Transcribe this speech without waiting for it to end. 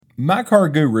My Car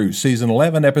Guru, Season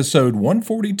 11, Episode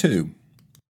 142.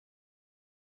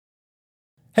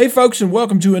 Hey folks, and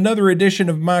welcome to another edition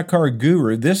of My Car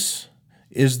Guru. This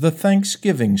is the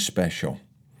Thanksgiving special.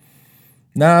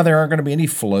 Nah, there aren't going to be any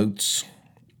floats,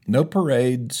 no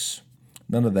parades,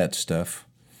 none of that stuff.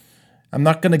 I'm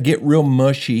not going to get real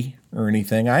mushy or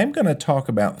anything. I am going to talk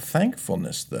about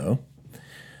thankfulness, though.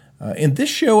 In this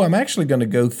show, I'm actually going to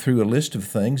go through a list of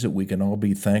things that we can all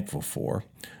be thankful for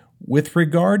with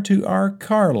regard to our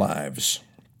car lives.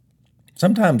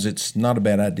 Sometimes it's not a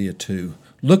bad idea to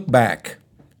look back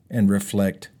and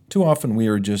reflect. Too often we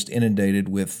are just inundated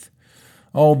with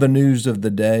all the news of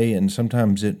the day, and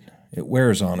sometimes it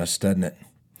wears on us, doesn't it?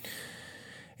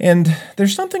 And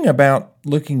there's something about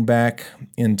looking back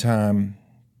in time,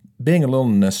 being a little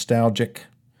nostalgic,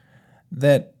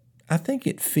 that I think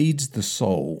it feeds the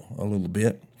soul a little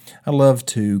bit. I love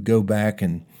to go back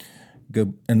and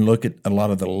look at a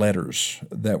lot of the letters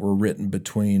that were written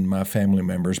between my family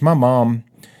members. My mom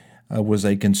was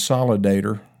a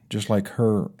consolidator, just like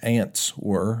her aunts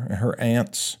were. Her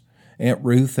aunts, Aunt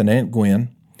Ruth and Aunt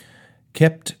Gwen,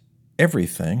 kept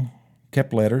everything,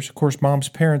 kept letters. Of course, Mom's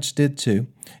parents did too.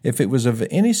 If it was of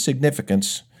any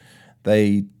significance,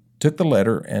 they took the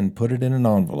letter and put it in an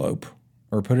envelope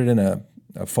or put it in a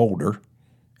folder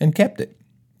and kept it.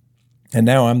 And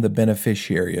now I'm the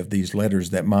beneficiary of these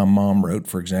letters that my mom wrote,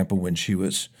 for example, when she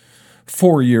was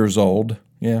 4 years old.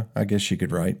 Yeah, I guess she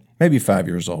could write. Maybe 5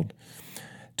 years old.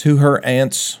 To her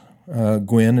aunts,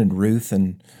 Gwen and Ruth,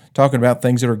 and talking about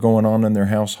things that are going on in their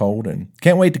household. And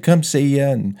can't wait to come see you.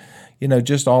 And,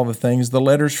 just all the things. The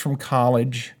letters from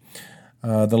college.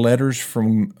 The letters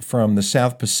from the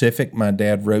South Pacific my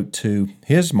dad wrote to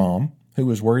his mom, who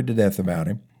was worried to death about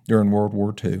him during World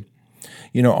War II.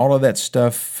 All of that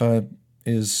stuff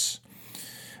is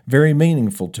very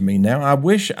meaningful to me now. I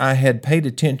wish I had paid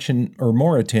attention or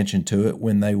more attention to it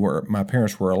when my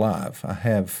parents were alive. I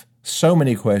have so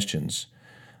many questions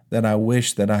that I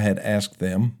wish that I had asked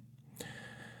them.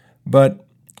 But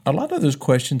a lot of those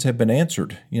questions have been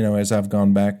answered, as I've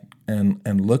gone back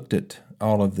and looked at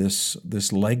all of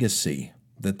this legacy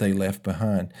that they left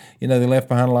behind. They left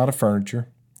behind a lot of furniture,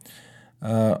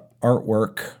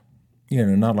 artwork,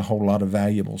 not a whole lot of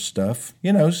valuable stuff,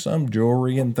 some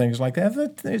jewelry and things like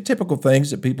that. They're typical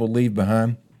things that people leave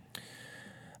behind.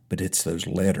 But it's those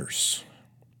letters.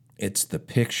 It's the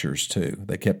pictures, too.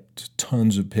 They kept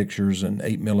tons of pictures and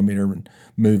 8mm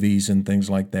movies and things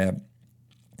like that.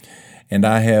 And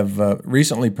I have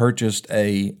recently purchased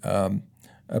a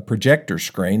projector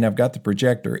screen. I've got the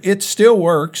projector. It still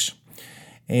works.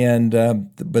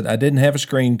 But I didn't have a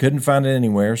screen, couldn't find it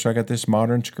anywhere, so I got this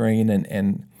modern screen,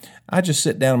 and I just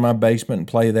sit down in my basement and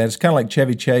play that. It's kind of like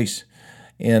Chevy Chase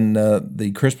in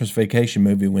the Christmas Vacation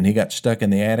movie when he got stuck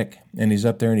in the attic, and he's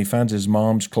up there and he finds his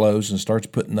mom's clothes and starts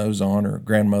putting those on, or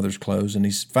grandmother's clothes, and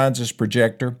he finds this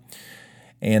projector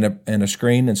and a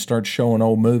screen and starts showing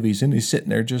old movies, and he's sitting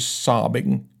there just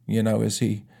sobbing, as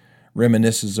he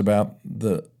reminisces about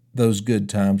those good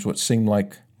times, what seemed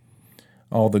like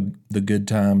all the good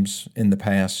times in the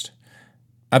past.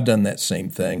 I've done that same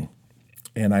thing,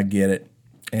 and I get it,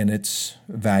 and it's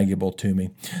valuable to me.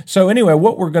 So anyway,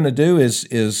 what we're going to do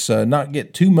is not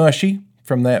get too mushy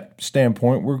from that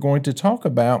standpoint. We're going to talk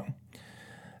about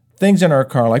things in our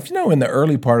car life. In the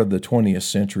early part of the 20th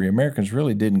century, Americans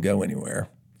really didn't go anywhere.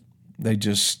 They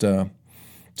just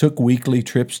took weekly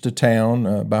trips to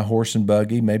town by horse and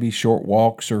buggy, maybe short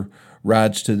walks or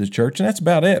rides to the church, and that's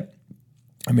about it.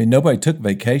 Nobody took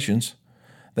vacations.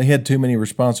 They had too many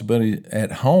responsibilities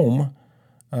at home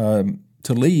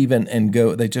to leave and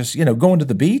go. They just, going to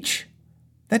the beach,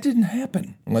 that didn't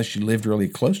happen unless you lived really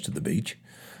close to the beach,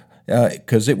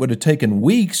 because it would have taken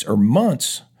weeks or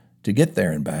months to get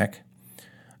there and back.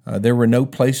 There were no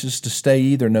places to stay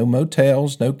either, no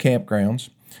motels, no campgrounds.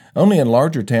 Only in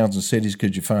larger towns and cities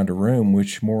could you find a room,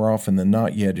 which more often than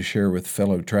not you had to share with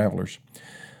fellow travelers.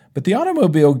 But the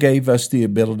automobile gave us the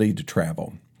ability to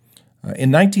travel.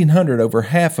 In 1900, over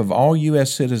half of all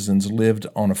U.S. citizens lived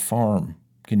on a farm.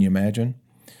 Can you imagine?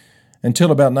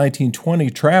 Until about 1920,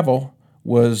 travel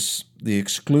was the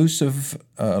exclusive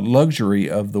luxury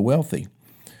of the wealthy.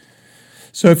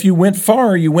 So if you went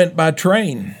far, you went by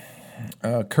train.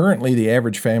 Currently, the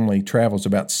average family travels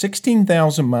about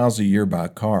 16,000 miles a year by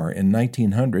car. In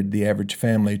 1900, the average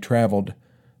family traveled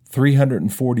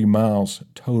 340 miles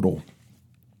total.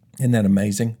 Isn't that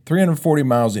amazing? 340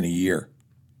 miles in a year.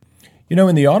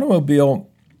 And the automobile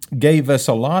gave us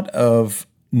a lot of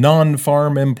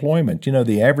non-farm employment.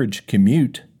 The average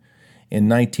commute in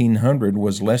 1900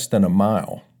 was less than a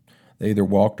mile. They either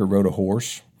walked or rode a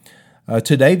horse.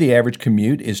 Today, the average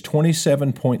commute is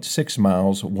 27.6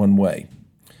 miles one way.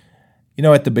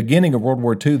 At the beginning of World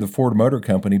War II, the Ford Motor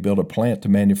Company built a plant to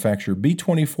manufacture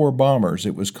B-24 bombers.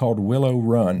 It was called Willow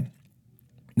Run.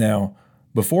 Now,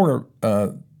 before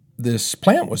this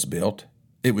plant was built,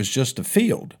 it was just a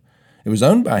field. It was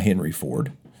owned by Henry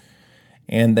Ford,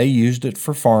 and they used it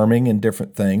for farming and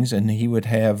different things. And he would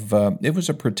have it was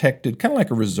a protected, kind of like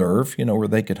a reserve, where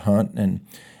they could hunt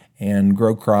and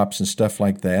grow crops and stuff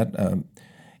like that.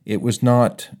 It was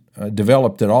not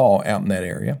developed at all out in that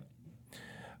area.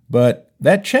 But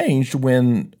that changed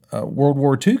when World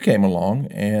War II came along,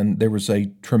 and there was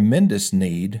a tremendous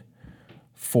need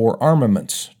for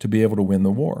armaments to be able to win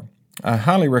the war. I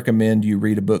highly recommend you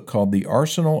read a book called The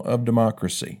Arsenal of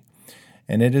Democracy,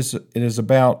 and it is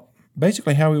about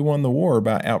basically how we won the war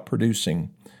by outproducing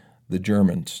the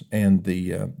Germans and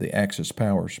the Axis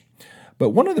powers. But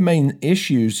one of the main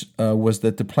issues was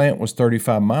that the plant was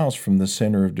 35 miles from the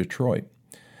center of Detroit.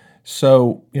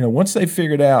 So, once they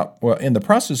figured out, in the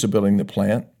process of building the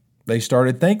plant, they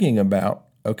started thinking about,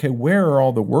 okay, where are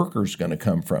all the workers going to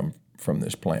come from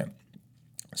this plant?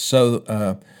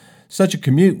 So, such a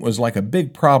commute was like a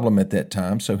big problem at that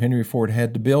time, so Henry Ford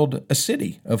had to build a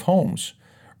city of homes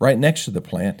right next to the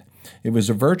plant. It was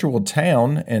a virtual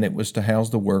town, and it was to house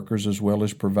the workers as well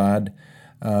as provide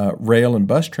rail and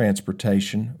bus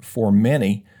transportation for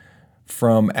many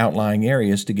from outlying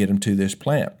areas to get them to this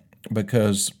plant,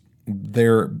 because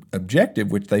their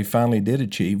objective, which they finally did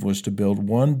achieve, was to build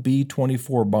one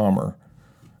B-24 bomber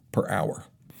per hour.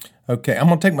 Okay, I'm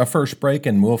going to take my first break,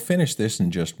 and we'll finish this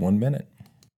in just 1 minute.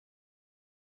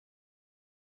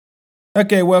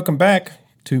 Okay, welcome back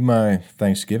to my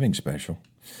Thanksgiving special.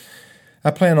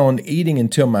 I plan on eating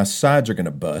until my sides are going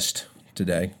to bust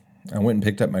today. I went and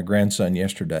picked up my grandson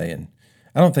yesterday, and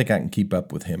I don't think I can keep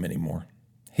up with him anymore.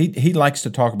 He likes to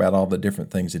talk about all the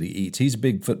different things that he eats. He's a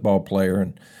big football player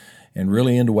and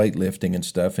really into weightlifting and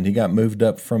stuff, and he got moved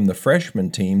up from the freshman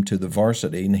team to the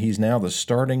varsity, and he's now the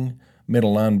starting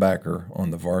middle linebacker on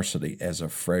the varsity as a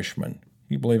freshman. Can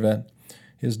you believe that?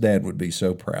 His dad would be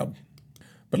so proud.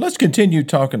 But let's continue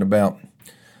talking about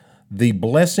the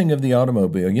blessing of the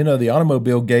automobile. The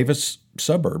automobile gave us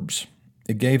suburbs.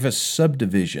 It gave us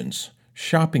subdivisions,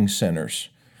 shopping centers.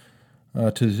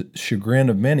 To the chagrin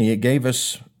of many, it gave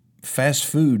us fast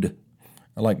food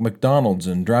like McDonald's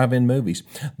and drive-in movies.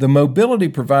 The mobility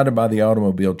provided by the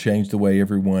automobile changed the way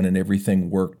everyone and everything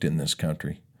worked in this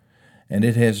country. And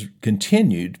it has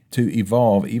continued to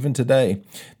evolve even today.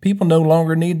 People no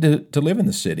longer need to live in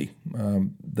the city.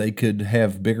 They could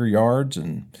have bigger yards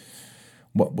and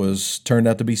what was turned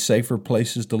out to be safer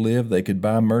places to live. They could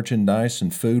buy merchandise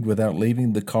and food without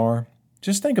leaving the car.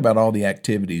 Just think about all the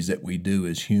activities that we do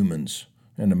as humans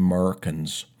and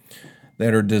Americans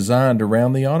that are designed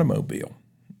around the automobile.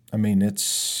 I mean,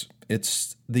 it's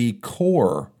the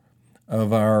core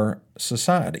of our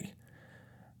society.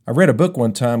 I read a book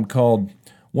one time called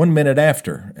 1 Minute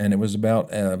After, and it was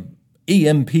about an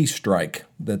EMP strike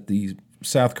that the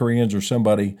South Koreans or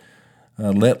somebody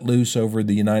let loose over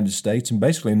the United States and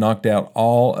basically knocked out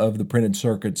all of the printed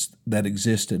circuits that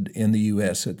existed in the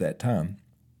U.S. at that time.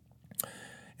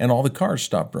 And all the cars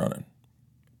stopped running.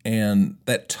 And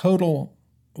that total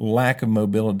lack of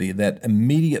mobility, that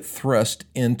immediate thrust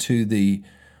into the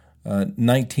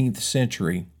 19th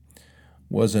century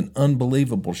was an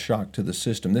unbelievable shock to the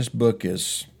system. This book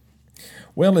is,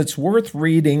 it's worth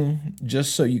reading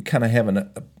just so you kind of have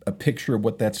a picture of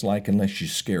what that's like, unless you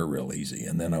scare real easy,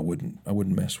 and then I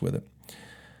wouldn't mess with it.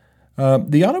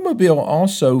 The automobile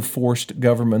also forced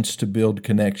governments to build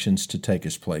connections to take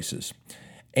us places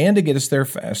and to get us there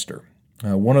faster.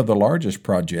 One of the largest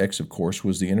projects, of course,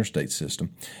 was the interstate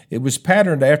system. It was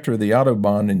patterned after the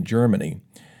Autobahn in Germany.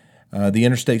 The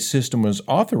interstate system was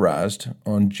authorized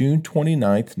on June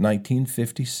 29th,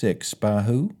 1956 by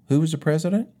who? Who was the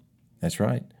president? That's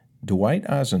right, Dwight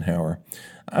Eisenhower.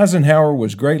 Eisenhower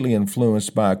was greatly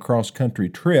influenced by a cross-country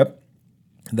trip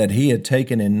that he had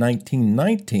taken in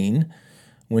 1919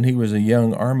 when he was a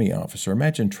young Army officer.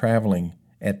 Imagine traveling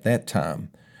at that time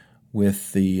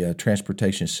with the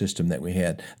transportation system that we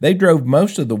had. They drove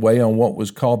most of the way on what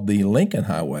was called the Lincoln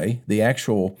Highway, the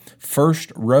actual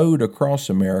first road across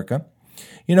America.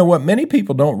 What many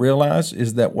people don't realize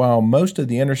is that while most of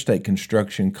the interstate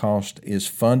construction cost is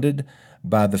funded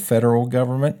by the federal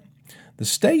government, the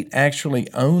state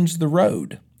actually owns the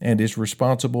road and is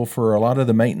responsible for a lot of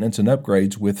the maintenance and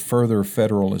upgrades with further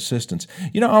federal assistance.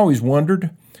 I always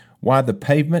wondered why the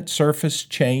pavement surface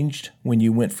changed when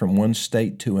you went from one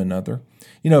state to another.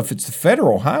 If it's the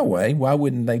federal highway, why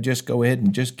wouldn't they just go ahead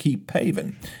and just keep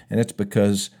paving? And it's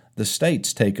because the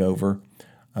states take over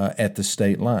at the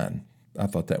state line. I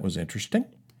thought that was interesting.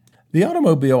 The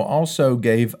automobile also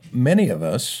gave many of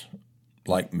us,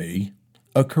 like me,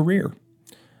 a career,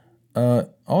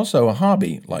 also a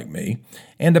hobby, like me,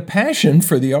 and a passion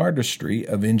for the artistry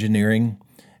of engineering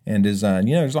and design.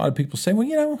 There's a lot of people say,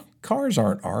 well, cars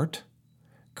aren't art.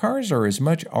 Cars are as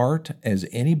much art as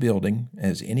any building,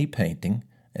 as any painting,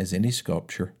 as any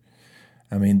sculpture.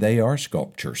 I mean, they are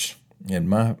sculptures, in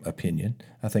my opinion.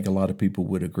 I think a lot of people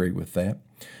would agree with that.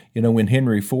 When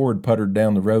Henry Ford puttered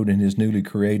down the road in his newly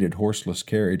created horseless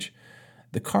carriage,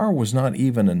 the car was not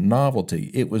even a novelty.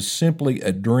 It was simply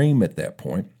a dream at that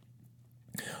point.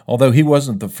 Although he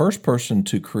wasn't the first person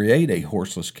to create a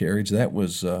horseless carriage, that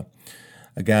was a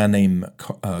guy named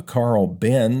Carl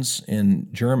Benz in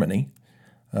Germany.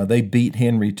 They beat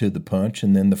Henry to the punch,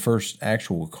 and then the first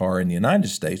actual car in the United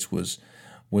States was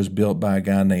built by a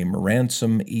guy named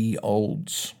Ransom E.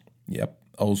 Olds. Yep,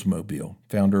 Oldsmobile,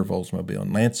 founder of Oldsmobile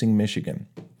in Lansing, Michigan.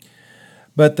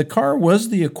 But the car was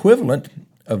the equivalent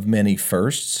of many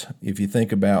firsts, if you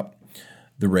think about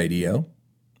the radio,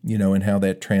 and how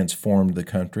that transformed the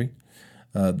country,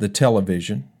 the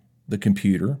television, the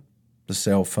computer, the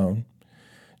cell phone.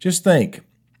 Just think,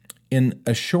 in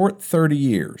a short 30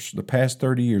 years, the past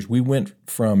 30 years, we went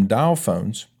from dial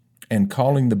phones and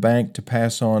calling the bank to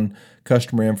pass on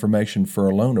customer information for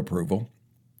a loan approval,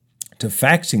 to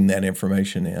faxing that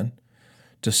information in,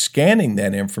 to scanning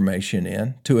that information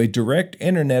in, to a direct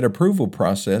internet approval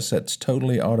process that's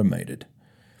totally automated.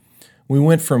 We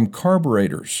went from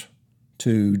carburetors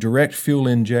to direct fuel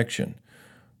injection,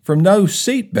 from no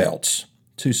seat belts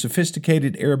to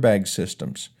sophisticated airbag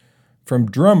systems, from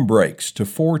drum brakes to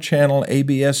 4-channel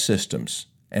ABS systems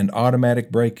and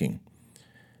automatic braking.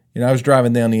 I was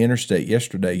driving down the interstate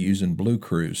yesterday using Blue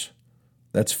Cruise.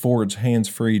 That's Ford's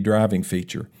hands-free driving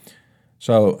feature.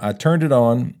 So I turned it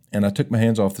on, and I took my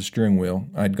hands off the steering wheel.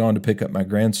 I'd gone to pick up my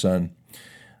grandson.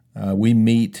 We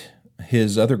meet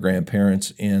his other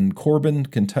grandparents in Corbin,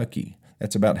 Kentucky.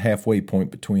 That's about halfway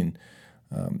point between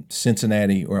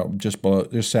Cincinnati, or just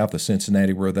south of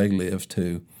Cincinnati where they live,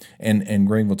 and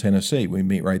Greenville, Tennessee. We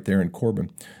meet right there in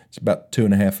Corbin. It's about a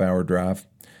 2.5 hour drive.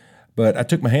 But I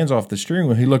took my hands off the steering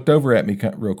wheel. He looked over at me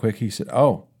real quick. He said,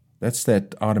 "Oh, that's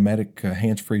that automatic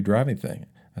hands-free driving thing."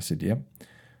 I said, "Yep."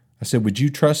 I said, "Would you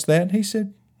trust that?" He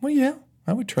said, "Well, yeah,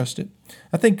 I would trust it."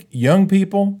 I think young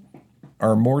people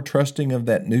are more trusting of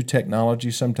that new technology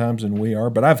sometimes than we are,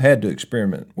 but I've had to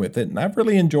experiment with it, and I've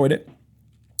really enjoyed it.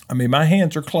 I mean, my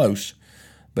hands are close,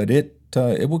 but it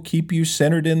will keep you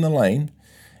centered in the lane,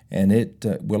 and it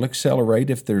will accelerate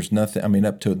if there's nothing,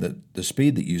 up to the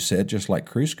speed that you set, just like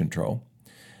cruise control.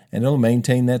 And it'll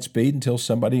maintain that speed until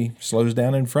somebody slows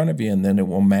down in front of you, and then it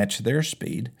will match their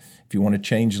speed. If you want to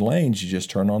change lanes, you just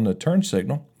turn on the turn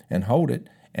signal and hold it,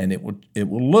 and it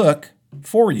will look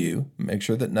for you, make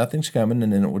sure that nothing's coming,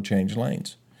 and then it will change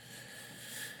lanes.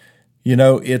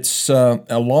 It's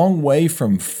a long way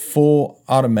from full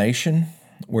automation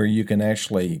where you can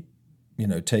actually,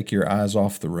 take your eyes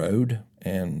off the road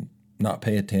and not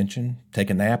pay attention, take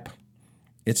a nap.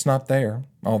 It's not there,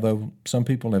 although some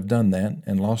people have done that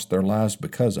and lost their lives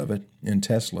because of it in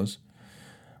Teslas.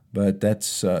 But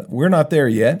we're not there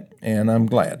yet, and I'm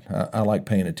glad. I like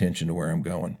paying attention to where I'm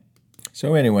going.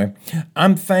 So anyway,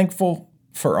 I'm thankful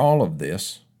for all of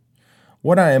this.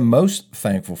 What I am most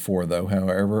thankful for, though,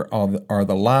 however, are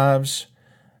the lives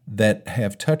that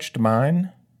have touched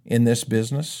mine in this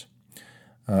business,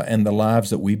 and the lives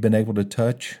that we've been able to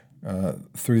touch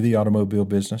through the automobile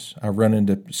business. I run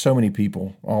into so many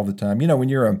people all the time. When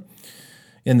you're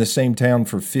in the same town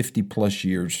for 50 plus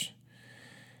years,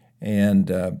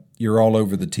 and you're all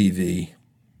over the TV,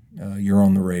 you're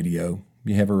on the radio,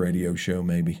 you have a radio show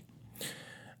maybe.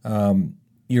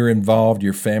 You're involved,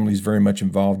 your family's very much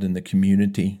involved in the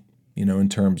community, in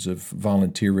terms of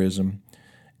volunteerism,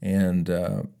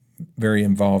 and very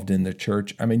involved in the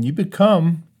church. You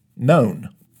become known.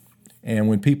 And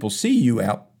when people see you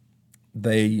out,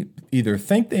 they either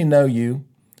think they know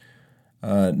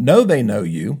they know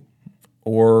you,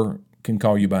 or can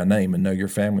call you by name and know your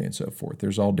family and so forth.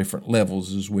 There's all different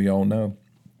levels, as we all know.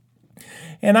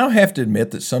 And I'll have to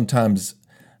admit that sometimes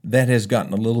that has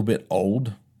gotten a little bit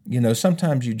old.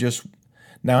 Sometimes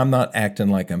now I'm not acting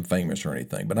like I'm famous or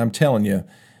anything, but I'm telling you,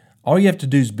 all you have to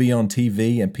do is be on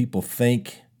TV and people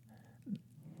think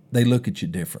they look at you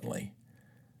differently.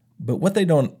 But what they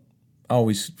don't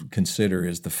always consider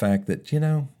is the fact that,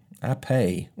 I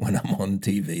pay when I'm on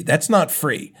TV. That's not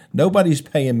free. Nobody's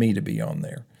paying me to be on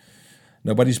there.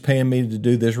 Nobody's paying me to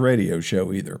do this radio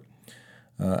show either.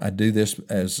 I do this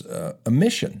as a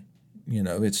mission.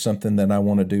 It's something that I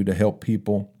want to do to help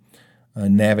people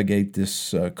navigate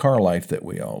this car life that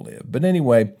we all live. But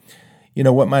anyway, You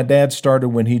know, what my dad started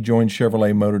when he joined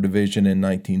Chevrolet Motor Division in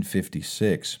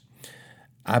 1956,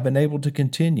 I've been able to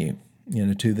continue,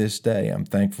 to this day. I'm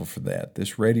thankful for that.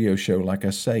 This radio show, like I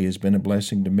say, has been a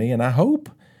blessing to me, and I hope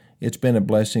it's been a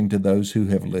blessing to those who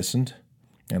have listened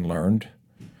and learned,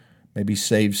 maybe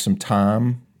saved some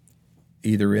time,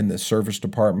 either in the service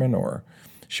department or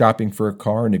shopping for a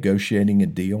car, negotiating a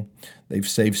deal. They've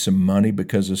saved some money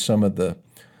because of some of the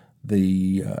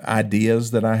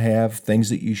ideas that I have, things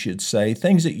that you should say,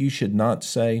 things that you should not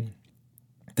say,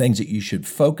 things that you should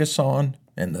focus on,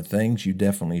 and the things you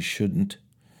definitely shouldn't.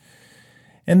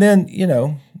 And then,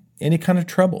 any kind of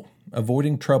trouble,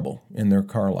 avoiding trouble in their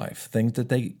car life, things that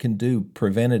they can do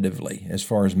preventatively as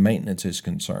far as maintenance is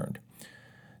concerned,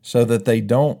 so that they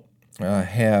don't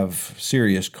have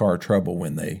serious car trouble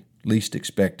when they least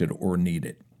expect it or need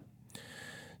it.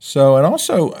 So, and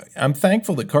also, I'm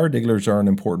thankful that car dealers are an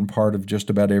important part of just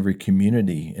about every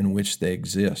community in which they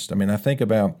exist. I mean, I think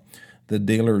about the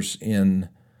dealers in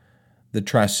the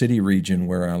Tri-City region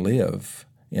where I live,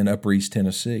 in Upper East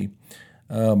Tennessee.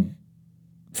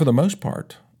 For the most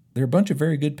part, they're a bunch of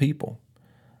very good people.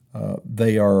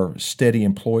 They are steady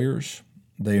employers.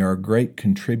 They are great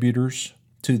contributors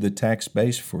to the tax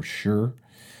base for sure,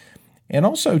 and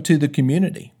also to the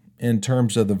community in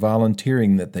terms of the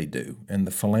volunteering that they do and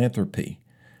the philanthropy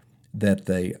that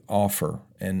they offer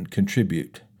and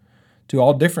contribute to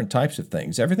all different types of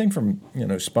things. Everything from,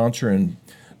 sponsoring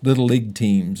little league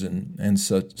teams and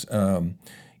such,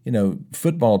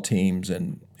 football teams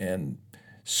and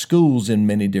schools in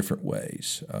many different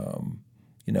ways.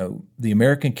 The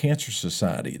American Cancer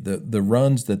Society, the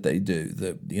runs that they do,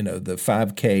 the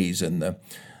 5Ks and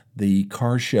the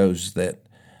car shows that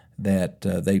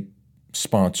they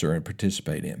sponsor and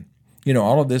participate in.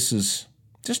 All of this is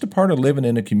just a part of living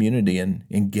in a community and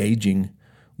engaging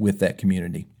with that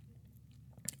community.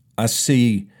 I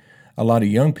see a lot of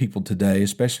young people today,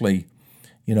 especially,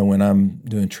 when I'm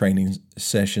doing training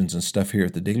sessions and stuff here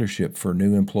at the dealership for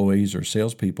new employees or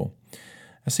salespeople.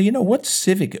 I say, what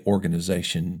civic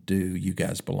organization do you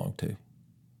guys belong to?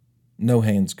 No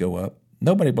hands go up.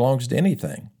 Nobody belongs to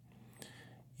anything.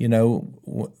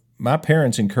 My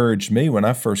parents encouraged me when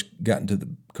I first got into the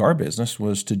car business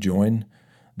was to join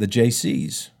the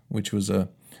JCs, which was a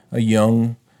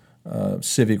young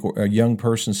young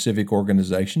person civic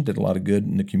organization, did a lot of good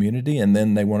in the community, and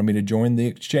then they wanted me to join the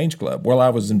Exchange Club. Well, I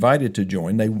was invited to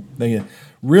join. They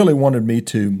really wanted me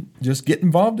to just get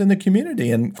involved in the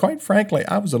community, and quite frankly,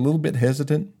 I was a little bit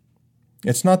hesitant.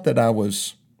 It's not that I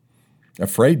was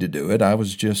afraid to do it. I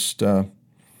just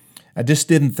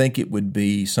didn't think it would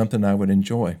be something I would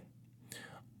enjoy,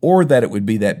 or that it would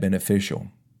be that beneficial.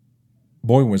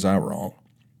 Boy, was I wrong.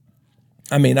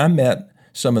 I mean, I met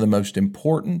some of the most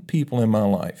important people in my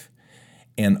life,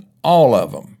 and all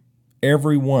of them,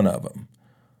 every one of them,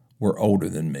 were older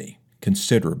than me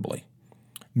considerably.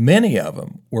 Many of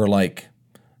them were like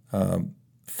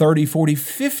 30, 40,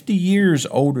 50 years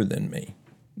older than me,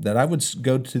 that I would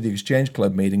go to the Exchange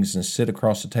Club meetings and sit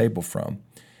across the table from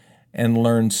and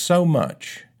learn so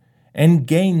much and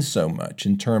gain so much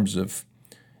in terms of,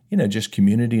 just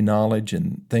community knowledge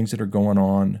and things that are going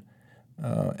on,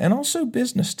 and also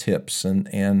business tips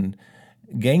and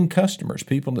gain customers,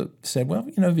 people that said, well,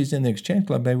 if he's in the Exchange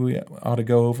Club, maybe we ought to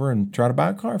go over and try to buy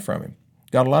a car from him.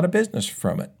 Got a lot of business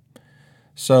from it.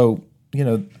 So,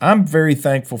 I'm very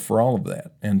thankful for all of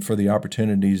that and for the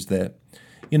opportunities that,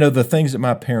 the things that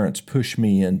my parents pushed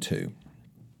me into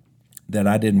that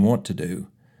I didn't want to do,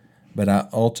 but I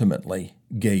ultimately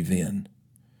gave in.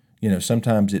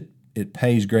 Sometimes it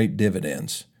pays great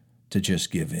dividends to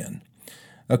just give in.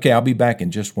 Okay, I'll be back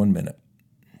in just 1 minute.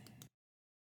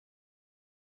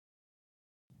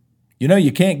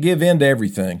 You can't give in to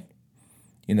everything.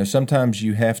 Sometimes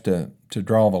you have to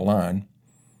draw the line.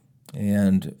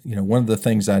 And, one of the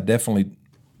things I definitely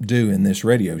do in this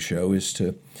radio show is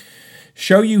to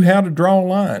show you how to draw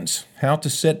lines, how to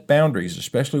set boundaries,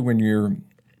 especially when you're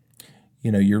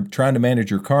trying to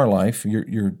manage your car life.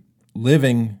 You're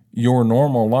living your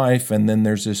normal life, and then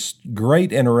there's this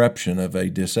great interruption of a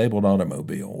disabled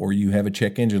automobile, or you have a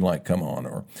check engine light come on,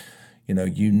 or,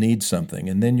 you need something.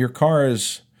 And then your car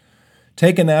is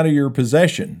taken out of your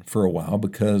possession for a while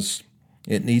because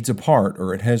it needs a part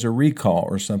or it has a recall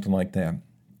or something like that.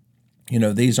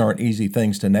 These aren't easy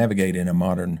things to navigate in a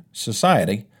modern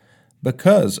society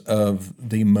because of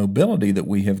the mobility that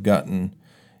we have gotten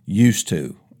used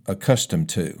to, accustomed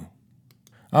to.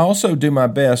 I also do my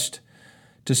best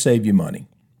to save you money.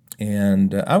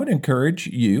 And I would encourage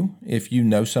you, if you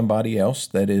know somebody else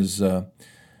that is,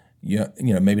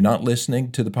 maybe not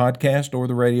listening to the podcast or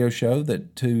the radio show,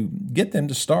 that to get them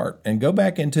to start and go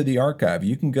back into the archive.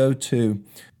 You can go to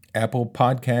Apple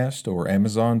Podcast or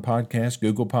Amazon Podcast,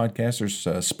 Google Podcasts, or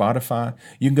Spotify.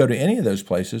 You can go to any of those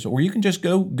places, or you can just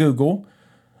go Google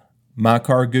My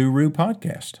Car Guru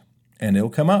Podcast, and it'll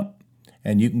come up.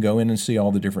 And you can go in and see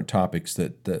all the different topics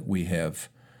that we have,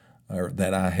 or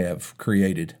that I have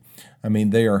created. I mean,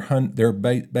 they're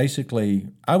basically,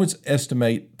 I would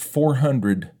estimate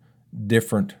 400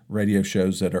 different radio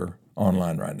shows that are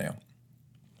online right now.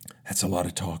 That's a lot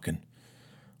of talking.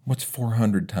 What's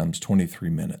 400 times 23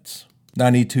 minutes?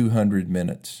 9,200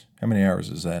 minutes. How many hours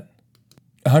is that?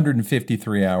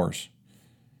 153 hours.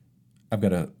 I've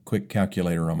got a quick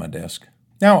calculator on my desk.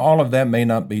 Now, all of that may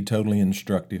not be totally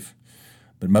instructive,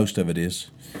 but most of it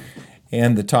is.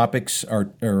 And the topics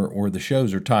or the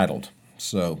shows are titled.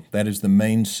 So that is the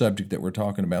main subject that we're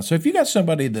talking about. So if you got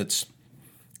somebody that's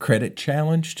credit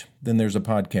challenged, then there's a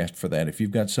podcast for that. If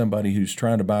you've got somebody who's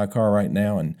trying to buy a car right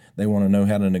now and they want to know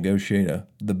how to negotiate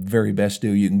the very best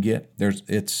deal you can get,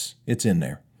 it's in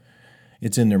there.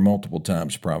 It's in there multiple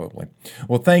times probably.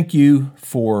 Well, thank you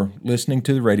for listening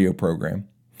to the radio program.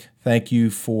 Thank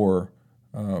you for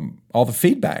all the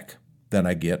feedback that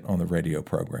I get on the radio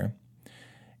program.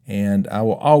 And I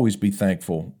will always be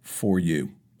thankful for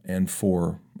you and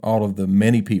for all of the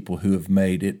many people who have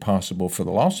made it possible for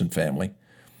the Lawson family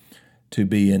to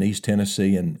be in East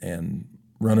Tennessee and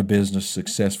run a business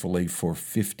successfully for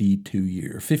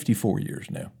 54 years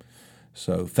now.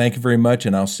 So thank you very much,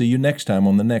 and I'll see you next time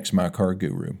on the next My Car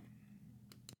Guru.